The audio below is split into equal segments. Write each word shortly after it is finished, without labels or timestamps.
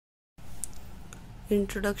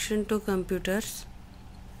Introduction to computers.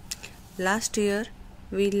 Last year,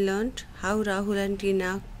 we learned how Rahul and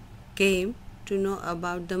Tina came to know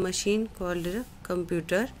about the machine called a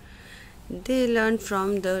computer. They learned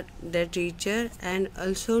from their teacher and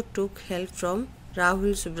also took help from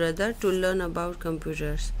Rahul's brother to learn about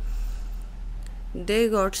computers. They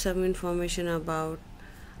got some information about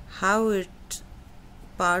how its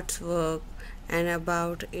parts work and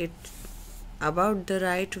about the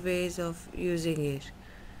right ways of using it.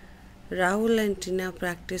 Rahul and Tina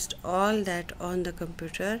practiced all that on the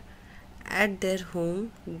computer at their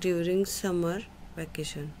home during summer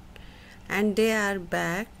vacation, and they are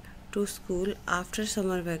back to school after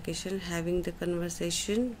summer vacation having the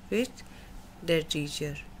conversation with their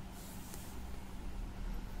teacher.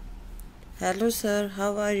 Hello sir,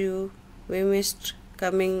 how are you? We missed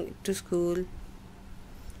coming to school.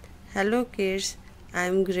 Hello kids,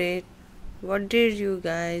 I'm great. What did you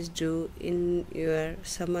guys do in your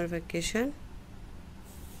summer vacation?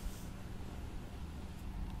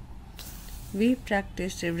 We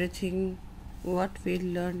practiced everything what we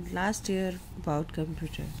learned last year about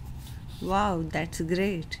computer. Wow, that's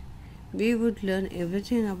great. We would learn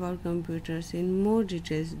everything about computers in more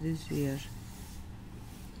details this year.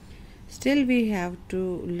 Still we have to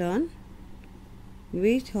learn.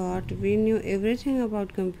 We thought we knew everything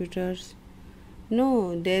about computers.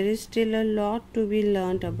 No, there is still a lot to be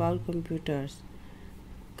learned about computers.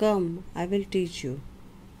 Come, I will teach you.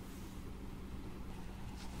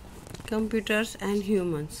 Computers and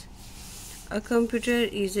humans. A computer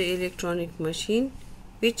is an electronic machine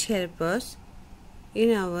which helps us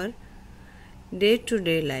in our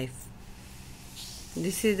day-to-day life.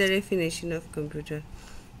 This is the definition of computer.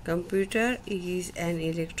 Computer is an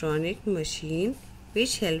electronic machine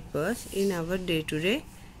which helps us in our day-to-day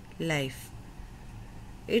life.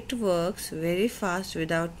 It works very fast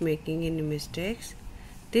without making any mistakes.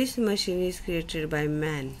 This machine is created by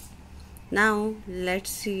man. Now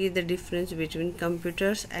let's see the difference between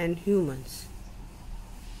computers and humans.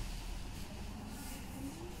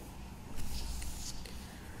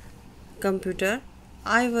 Computer.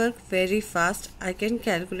 I work very fast. I can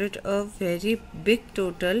calculate a very big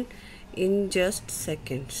total in just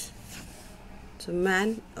seconds. So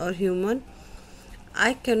man or human.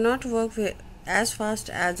 I cannot work as fast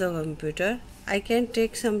as a computer. I can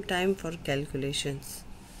take some time for calculations.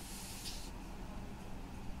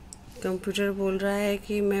 Computer बोल रहा है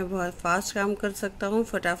कि मैं बहुत fast काम कर सकता हूँ,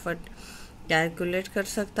 फटाफट कैलकुलेट कर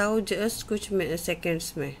सकता हूँ जस्ट कुछ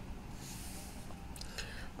सेकंड्स में.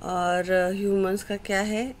 और ह्यूमंस का क्या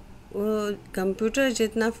है, वो कंप्यूटर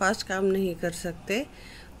जितना फास्ट काम नहीं कर सकते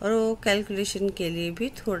और वो कैलकुलेशन के लिए भी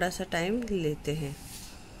थोड़ा सा टाइम लेते हैं.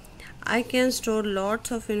 I can store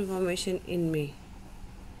lots of information in me.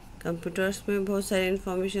 Computers में बहुत सारी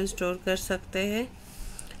इंफॉर्मेशन स्टोर कर सकते हैं.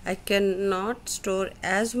 I cannot store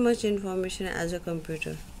as much information as a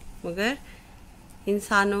computer. मगर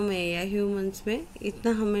इंसानों में या ह्यूमंस में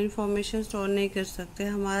इतना हम इंफॉर्मेशन स्टोर नहीं कर सकते.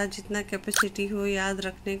 हमारा जितना कैपेसिटी हो याद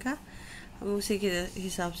रखने का हम उसी के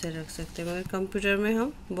हिसाब से रख सकते हैं, मगर कंप्यूटर में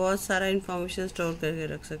हम बहुत सारा इंफॉर्मेशन स्टोर करके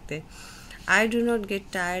रख सकते हैं. I do not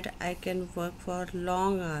get tired. I can work for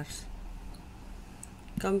long hours.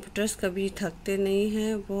 Computers कभी थकते नहीं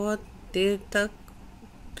हैं, बहुत देर तक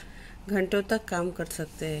घंटों तक काम कर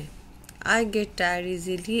सकते हैं. I get tired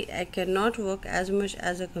easily. I can not work as much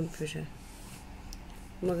as a computer.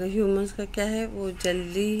 मगर ह्यूमंस का क्या है, वो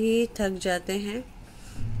जल्दी ही थक जाते हैं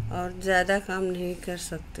और ज़्यादा काम नहीं कर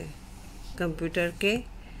सकते कंप्यूटर के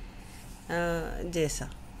जैसा.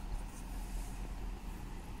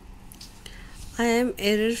 I am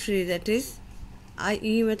error free. That is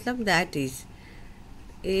I मतलब दैट इज़,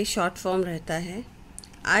 ये शॉर्ट फॉर्म रहता है.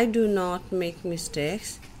 I do not make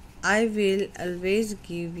mistakes. I will always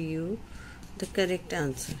give you the correct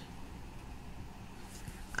answer.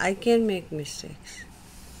 I can make mistakes.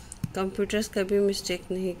 Computers कभी मिस्टेक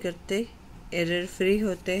नहीं करते, error free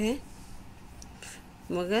होते हैं,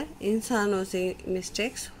 मगर इंसानों से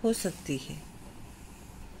मिस्टेक्स हो सकती है.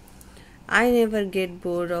 I never get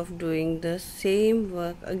bored of doing the same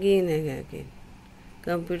work again and again.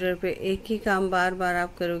 Computer पे एक ही काम बार बार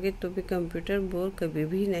आप करोगे तो भी कंप्यूटर बोर कभी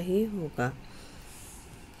भी नहीं होगा.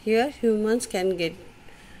 Here humans can get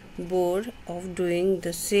bored of doing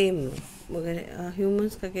the same. मगर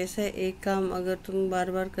humans का कैसा है, एक काम अगर तुम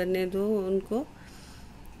बार बार करने दो उनको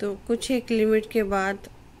तो कुछ एक लिमिट के बाद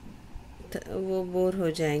वो बोर हो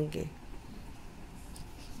जाएंगे.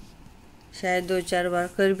 शायद 2-4 बार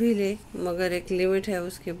कर भी ले, मगर एक लिमिट है,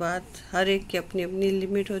 उसके बाद हर एक की अपनी अपनी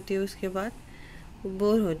लिमिट होती है, उसके बाद वो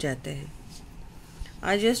बोर हो जाते हैं.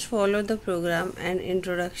 I just follow the program and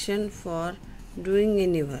introduction for doing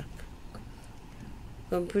any work.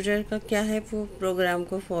 Computer का क्या है, वो प्रोग्राम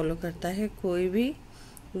को फॉलो करता है कोई भी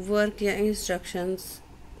वर्क या इंस्ट्रक्शंस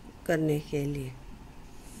करने के लिए।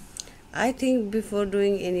 I think before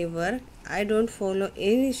doing any work I don't follow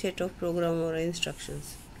any set of programme और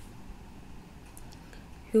इंस्ट्रक्शंस।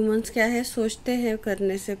 ह्यूमंस क्या है, सोचते हैं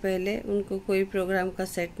करने से पहले, उनको कोई प्रोग्राम का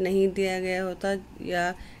सेट नहीं दिया गया होता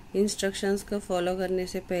या इंस्ट्रक्शंस को फॉलो करने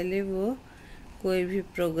से पहले वो कोई भी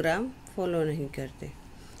प्रोग्राम फॉलो नहीं करते।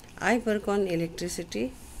 I work on electricity,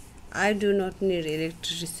 I do not need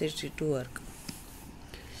electricity to work.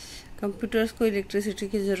 Computers को इलेक्ट्रिसिटी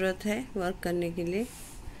की ज़रूरत है वर्क करने के लिए,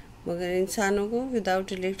 मगर इंसानों को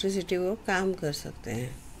विदाउट इलेक्ट्रिसिटी वो काम कर सकते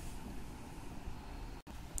हैं।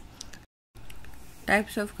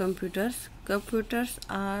 Types of computers. Computers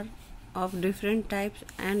are of different types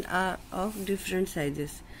and are of different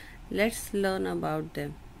sizes. Let's learn about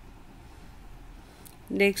them.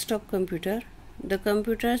 Desktop computer. The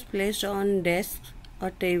computers placed on desks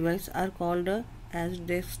or tables are called as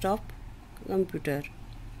desktop computer.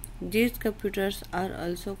 These computers are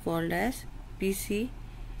also called as PC,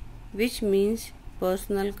 which means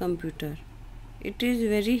personal computer. It is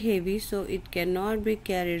very heavy, so it cannot be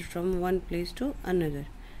carried from one place to another.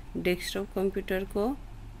 Desktop computer को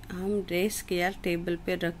हम desk या table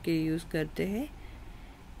पे रख के use करते हैं,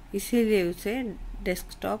 इसीलिए उसे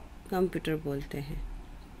डेस्कटॉप कंप्यूटर बोलते हैं।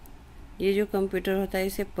 ये जो कंप्यूटर होता है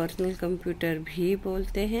इसे पर्सनल कंप्यूटर भी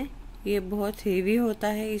बोलते हैं। ये बहुत हेवी होता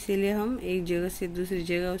है, इसीलिए हम एक जगह से दूसरी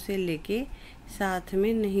जगह उसे लेके साथ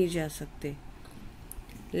में नहीं जा सकते।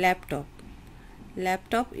 Laptop.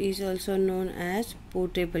 Laptop is also known as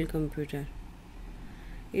portable computer.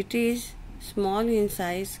 It is small in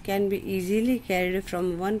size, can be easily carried from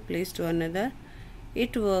one place to another.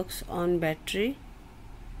 It works on battery.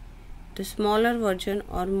 The smaller version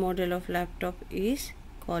or model of laptop is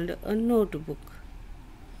called a notebook.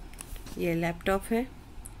 ये laptop है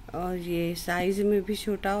और ये size में भी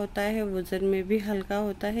छोटा होता है, वज़न में भी हल्का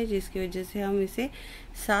होता है, जिसकी वजह से हम इसे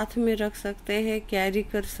साथ में रख सकते हैं, कैरी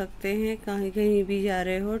कर सकते हैं। कहीं भी जा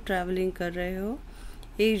रहे हो, ट्रैवलिंग कर रहे हो,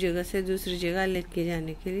 एक जगह से दूसरी जगह लेके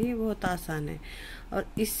जाने के लिए बहुत आसान है। और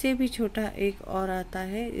इससे भी छोटा एक और आता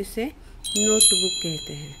है, इसे नोटबुक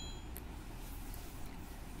कहते हैं।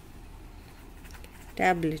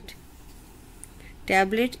 Tablet.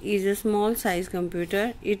 Tablet is a small size computer.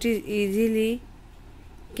 It is easily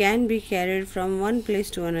can be carried from one place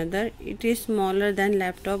to another. It is smaller than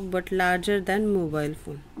laptop but larger than mobile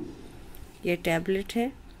phone. ये टैबलेट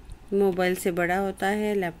है, मोबाइल से बड़ा होता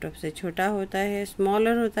है, laptop से छोटा होता है,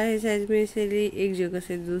 स्मॉलर होता है साइज में, इसीलिए एक जगह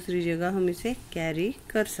से दूसरी जगह हम इसे कैरी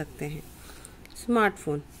कर सकते हैं।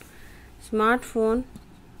 Smartphone. Smartphone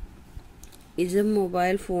is a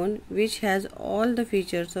mobile phone which has all the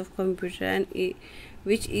features of computer and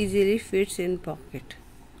which easily fits in pocket.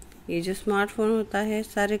 ये जो स्मार्टफोन होता है,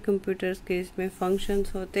 सारे कंप्यूटर्स के इसमें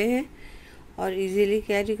फंक्शंस होते हैं और इजीली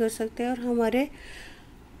कैरी कर सकते हैं और हमारे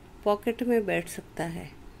पॉकेट में बैठ सकता है।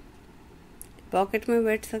 पॉकेट में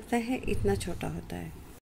बैठ सकता है, इतना छोटा होता है।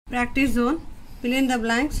 Practice zone. fill in the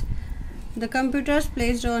blanks. The computers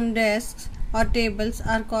placed on desks or tables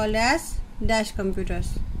are called as dash computers.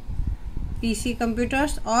 PC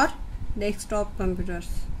computers or desktop computers.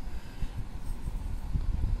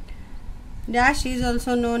 Dash is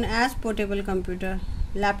also known as portable computer.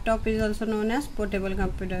 Laptop is also known as portable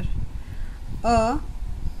computer. A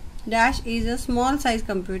dash is a small size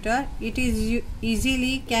computer. It is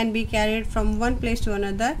easily can be carried from one place to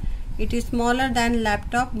another. It is smaller than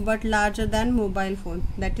laptop but larger than mobile phone.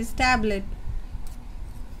 That is tablet.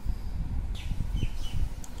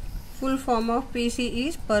 Full form of PC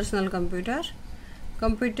is personal computer.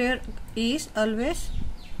 Computer is always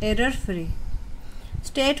error free.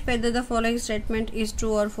 State whether the following statement is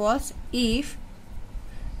true or false. If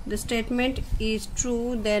the statement is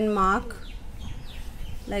true, then mark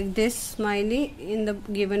like this smiley in the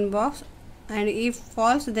given box, and if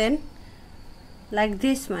false, then like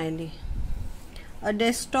this smiley. A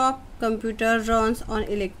desktop computer runs on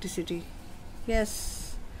electricity.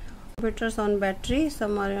 Yes, computers on battery,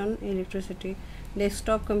 some are on electricity.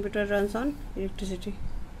 Desktop computer runs on electricity.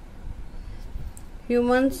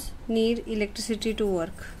 Humans need electricity to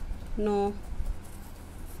work. No.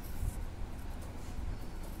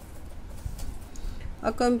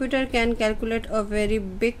 A computer can calculate a very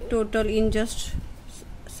big total in just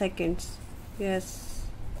seconds. Yes.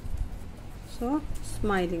 So,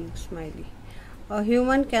 smiley. A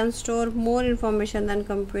human can store more information than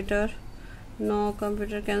computer. No,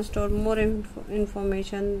 computer can store more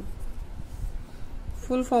information.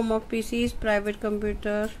 Full form of PC is private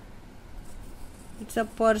computer. It's a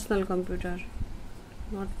personal computer,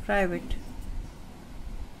 not private.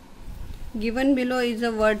 Given below is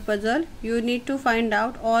a word puzzle. You need to find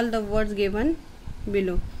out all the words given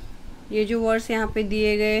below. ये जो words यहाँ पे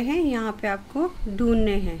दिए गए हैं यहाँ पे आपको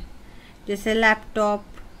ढूंढने हैं, जैसे laptop,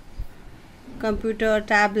 computer,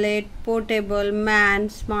 tablet, portable, man,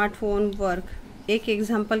 smartphone, work. एक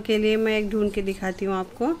एग्जांपल के लिए मैं एक ढूंढ के दिखाती हूँ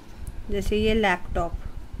आपको, जैसे ये लैपटॉप।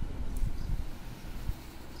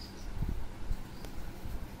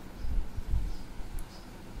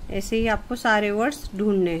 ऐसे ही आपको सारे वर्ड्स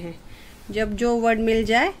ढूंढने हैं। जब जो वर्ड मिल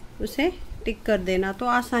जाए उसे टिक कर देना तो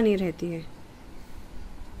आसानी रहती है।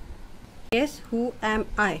 Yes, who am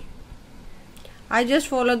I? I just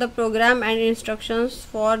follow the program and instructions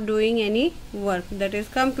for doing any work, that is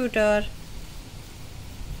computer.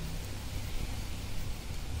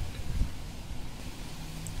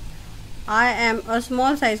 I am a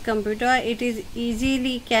small size computer. It is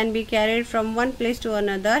easily can be carried from one place to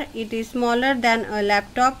another. It is smaller than a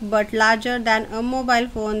laptop but larger than a mobile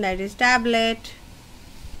phone, that is tablet.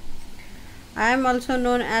 I am also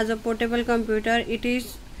known as a portable computer. It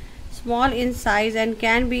is small in size and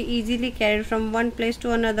can be easily carried from one place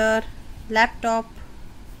to another, laptop.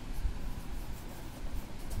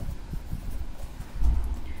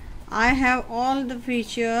 I have all the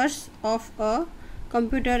features of a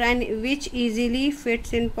computer and which easily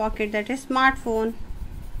fits in pocket, that is smartphone.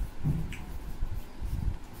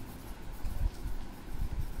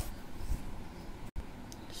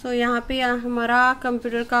 सो यहाँ पे हमारा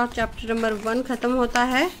computer का chapter number 1 ख़त्म होता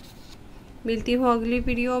है। मिलती हूँ अगली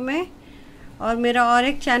वीडियो में। और मेरा और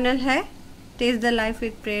एक चैनल है टेस्ट द लाइफ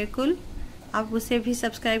विद प्रेयरकुल, आप उसे भी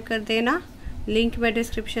सब्सक्राइब कर देना। लिंक मैं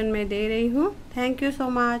डिस्क्रिप्शन में दे रही हूँ। Thank you so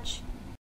much.